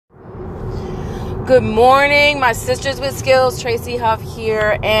Good morning, my sisters with skills, Tracy Huff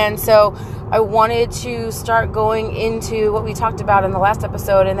here. And so I wanted to start going into what we talked about in the last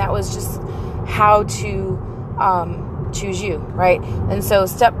episode, and that was just how to choose you, right? And so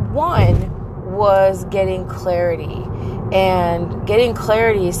step one was getting clarity. And getting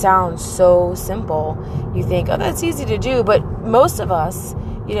clarity sounds so simple. You think, oh, that's easy to do. But most of us,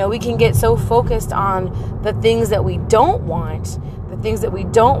 we can get so focused on the things that we don't want, the things that we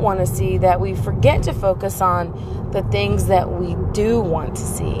don't want to see, that we forget to focus on the things that we do want to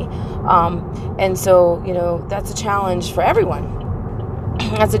see. And so, that's a challenge for everyone.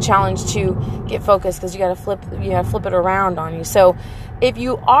 That's a challenge to get focused because you got to flip it around on you. So if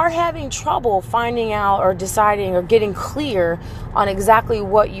you are having trouble finding out or deciding or getting clear on exactly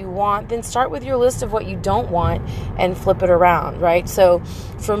what you want, then start with your list of what you don't want and flip it around, right? So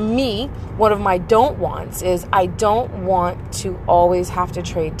for me, one of my don't wants is I don't want to always have to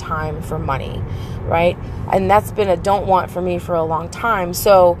trade time for money, right? And that's been a don't want for me for a long time.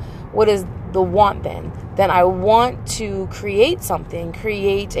 So what is the want then? Then I want to create something,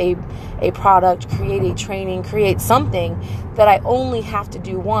 create a product, create a training, create something that I only have to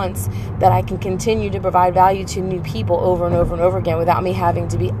do once, that I can continue to provide value to new people over and over and over again without me having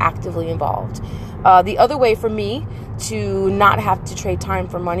to be actively involved. The other way for me to not have to trade time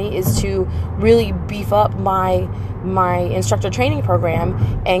for money is to really beef up my instructor training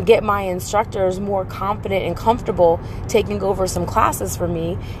program and get my instructors more confident and comfortable taking over some classes for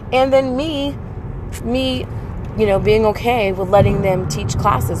me, and then me, being okay with letting them teach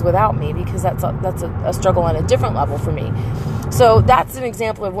classes without me, because that's a struggle on a different level for me. So that's an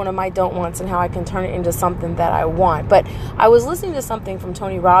example of one of my don't wants and how I can turn it into something that I want. But I was listening to something from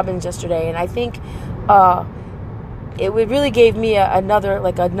Tony Robbins yesterday, and I think it really gave me another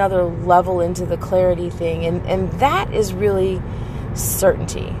level into the clarity thing, and that is really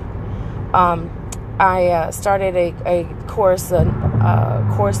certainty. I started a course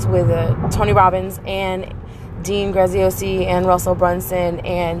with Tony Robbins and Dean Graziosi and Russell Brunson,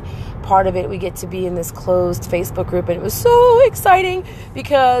 and part of it we get to be in this closed Facebook group, and it was so exciting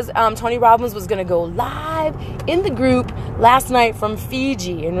because Tony Robbins was going to go live in the group last night from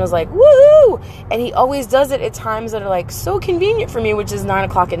Fiji, and it was like, woohoo! And he always does it at times that are like so convenient for me, which is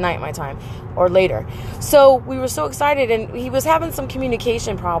 9:00 at night my time or later. So we were so excited, and he was having some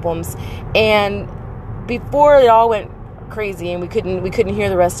communication problems, and before it all went crazy and we couldn't hear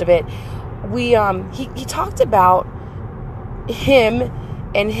the rest of it, he talked about him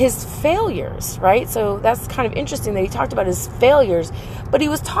and his failures, right? So that's kind of interesting that he talked about his failures, but he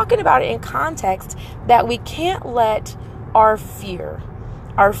was talking about it in context that we can't let our fear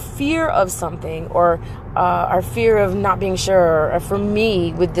of something, or our fear of not being sure, or for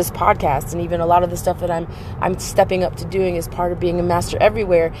me with this podcast and even a lot of the stuff that I'm stepping up to doing as part of being a master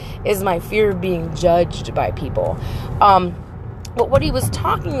everywhere, is my fear of being judged by people. But what he was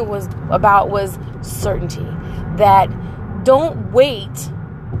talking about was certainty, that don't wait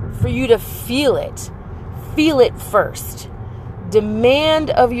for you to feel it. Feel it first. Demand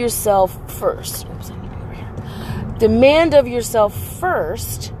of yourself first. Demand of yourself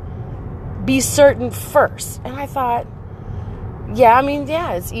first. Be certain first. And I thought,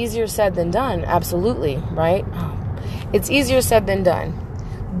 it's easier said than done. Absolutely, right? It's easier said than done.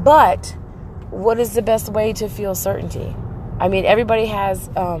 But what is the best way to feel certainty? I mean, everybody has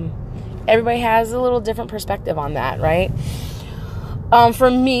a little different perspective on that, right? For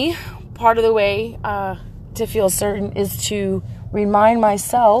me, part of the way to feel certain is to remind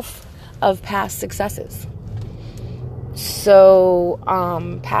myself of past successes. So,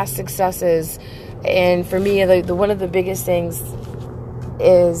 past successes, and for me, one of the biggest things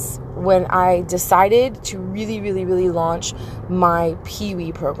is when I decided to really, really, really launch my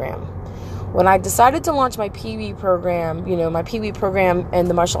Pee-wee program. When I decided to launch my Pee-wee program, my Pee-wee program and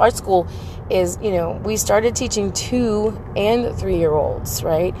the martial arts school is, we started teaching 2 and 3-year-olds,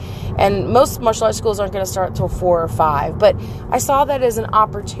 right? And most martial arts schools aren't going to start till 4 or 5, but I saw that as an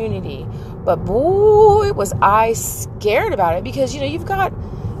opportunity. But boy, was I scared about it, because, you've got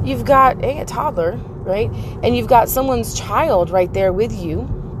a toddler, right? And you've got someone's child right there with you.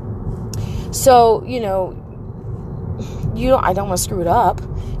 So, I don't want to screw it up.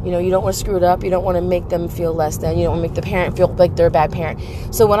 You don't want to screw it up. You don't want to make them feel less than. You don't want to make the parent feel like they're a bad parent.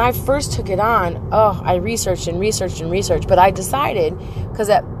 So when I first took it on, I researched. But I decided, because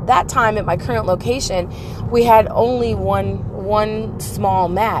at that time at my current location, we had only one small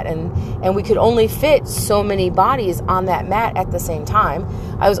mat, and we could only fit so many bodies on that mat at the same time.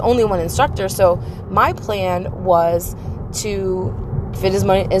 I was only one instructor, so my plan was to fit as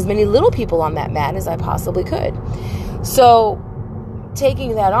many little people on that mat as I possibly could. So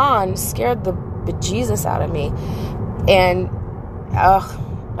taking that on scared the bejesus out of me. And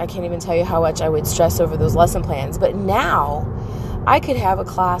I can't even tell you how much I would stress over those lesson plans. But now I could have a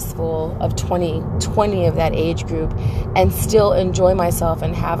class full of 20 of that age group and still enjoy myself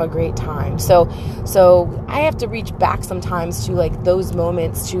and have a great time. So I have to reach back sometimes to like those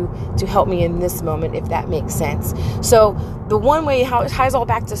moments to help me in this moment, if that makes sense. So the one way how it ties all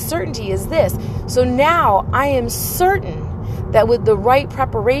back to certainty is this. So now I am certain that with the right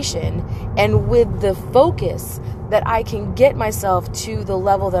preparation and with the focus, that I can get myself to the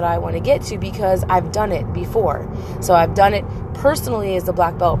level that I want to get to, because I've done it before. So I've done it personally as a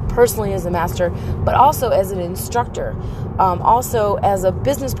black belt, personally as a master, but also as an instructor, also as a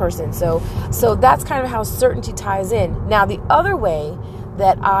business person. So that's kind of how certainty ties in. Now, the other way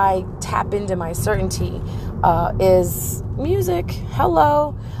that I tap into my certainty is music.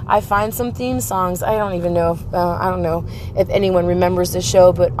 Hello. I find some theme songs. I don't know if anyone remembers the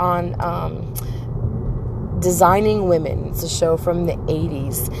show, but on Designing Women, it's a show from the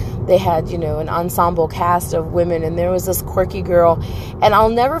 80s. They had, an ensemble cast of women, and there was this quirky girl, and I'll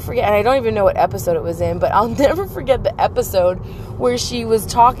never forget, and I don't even know what episode it was in, but I'll never forget the episode where she was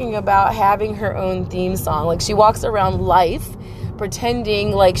talking about having her own theme song. Like, she walks around life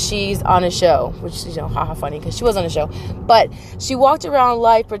pretending like she's on a show, which, haha, funny, because she was on a show, but she walked around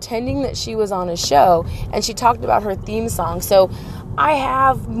life pretending that she was on a show, and she talked about her theme song. So I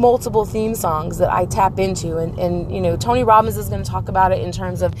have multiple theme songs that I tap into, and Tony Robbins is going to talk about it in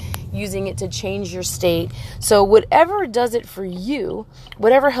terms of using it to change your state. So whatever does it for you,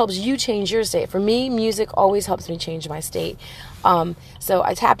 whatever helps you change your state. For me, music always helps me change my state. So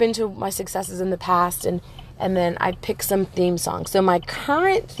I tap into my successes in the past, and then I pick some theme songs. So my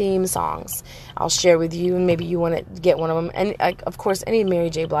current theme songs, I'll share with you, and maybe you want to get one of them. And of course, any Mary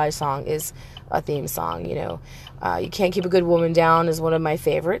J. Blige song is a theme song. You Can't Keep a Good Woman Down is one of my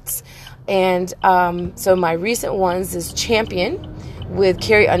favorites. And so my recent ones is Champion with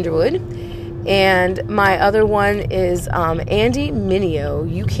Carrie Underwood. And my other one is Andy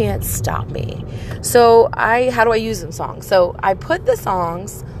Mineo, You Can't Stop Me. So how do I use them songs? So I put the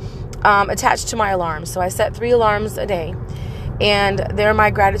songs attached to my alarms. So I set 3 alarms a day. And they're my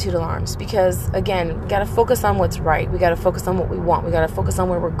gratitude alarms, because, again, we got to focus on what's right. We got to focus on what we want. We got to focus on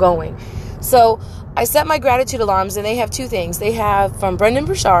where we're going. So I set my gratitude alarms, and they have 2 things. They have from Brendan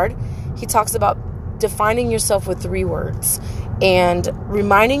Burchard. He talks about defining yourself with 3 words and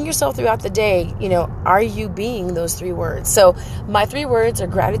reminding yourself throughout the day, are you being those 3 words? So my 3 words are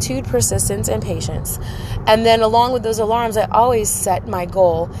gratitude, persistence, and patience. And then along with those alarms, I always set my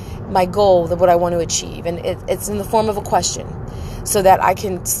goal, what I want to achieve. And it's in the form of a question, so that I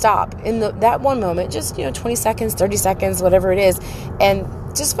can stop in that one moment, just, 20 seconds, 30 seconds, whatever it is, and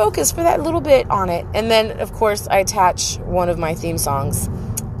just focus for that little bit on it. And then, of course, I attach one of my theme songs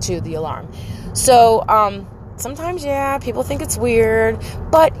to the alarm. So, sometimes, people think it's weird,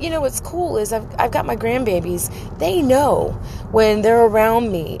 but, what's cool is I've got my grandbabies. They know when they're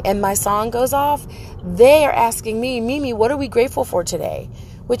around me and my song goes off, they are asking me, Mimi, what are we grateful for today?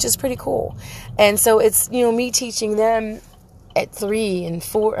 Which is pretty cool. And so it's, me teaching them at 3 and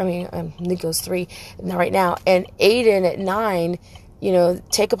 4, Nico's 3 right now, and Aiden at 9,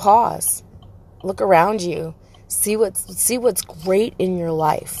 take a pause, look around you, see what's great in your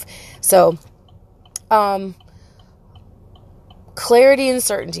life. So, clarity and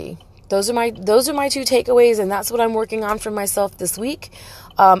certainty. Those are my 2 takeaways, and that's what I'm working on for myself this week.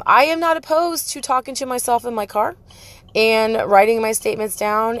 I am not opposed to talking to myself in my car and writing my statements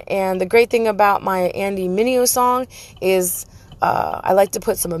down. And the great thing about my Andy Mineo song is I like to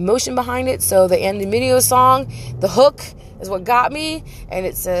put some emotion behind it. So the Andy Mineo song, the hook is what got me, and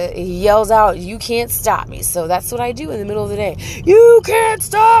he yells out, "You can't stop me." So that's what I do in the middle of the day. You can't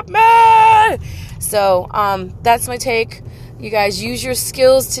stop me. So that's my take. You guys, use your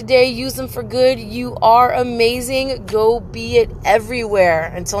skills today. Use them for good. You are amazing. Go be it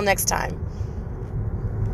everywhere. Until next time.